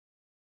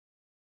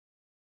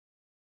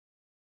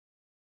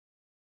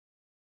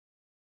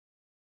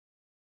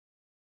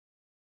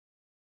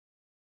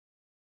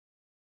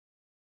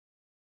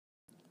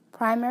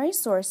Primary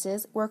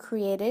sources were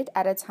created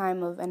at a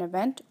time of an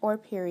event or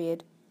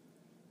period.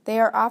 They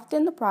are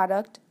often the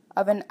product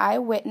of an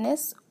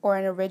eyewitness or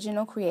an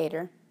original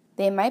creator.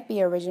 They might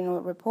be original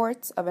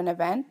reports of an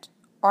event,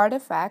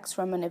 artifacts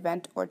from an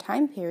event or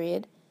time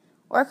period,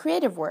 or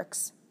creative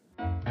works.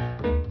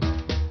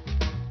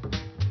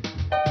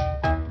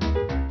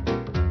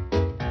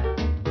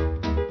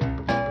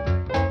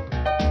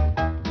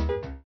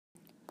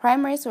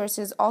 Primary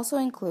sources also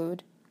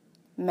include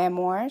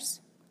memoirs,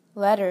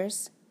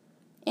 letters,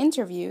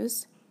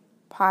 interviews,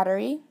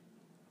 pottery,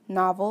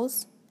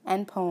 novels,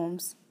 and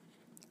poems.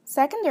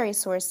 Secondary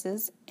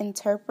sources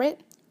interpret,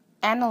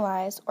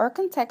 analyze, or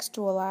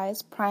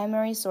contextualize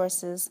primary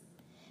sources.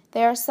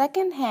 They are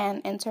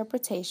second-hand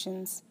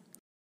interpretations.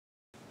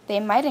 They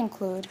might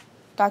include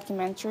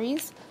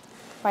documentaries,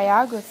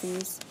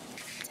 biographies,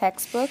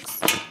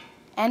 textbooks,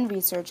 and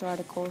research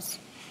articles.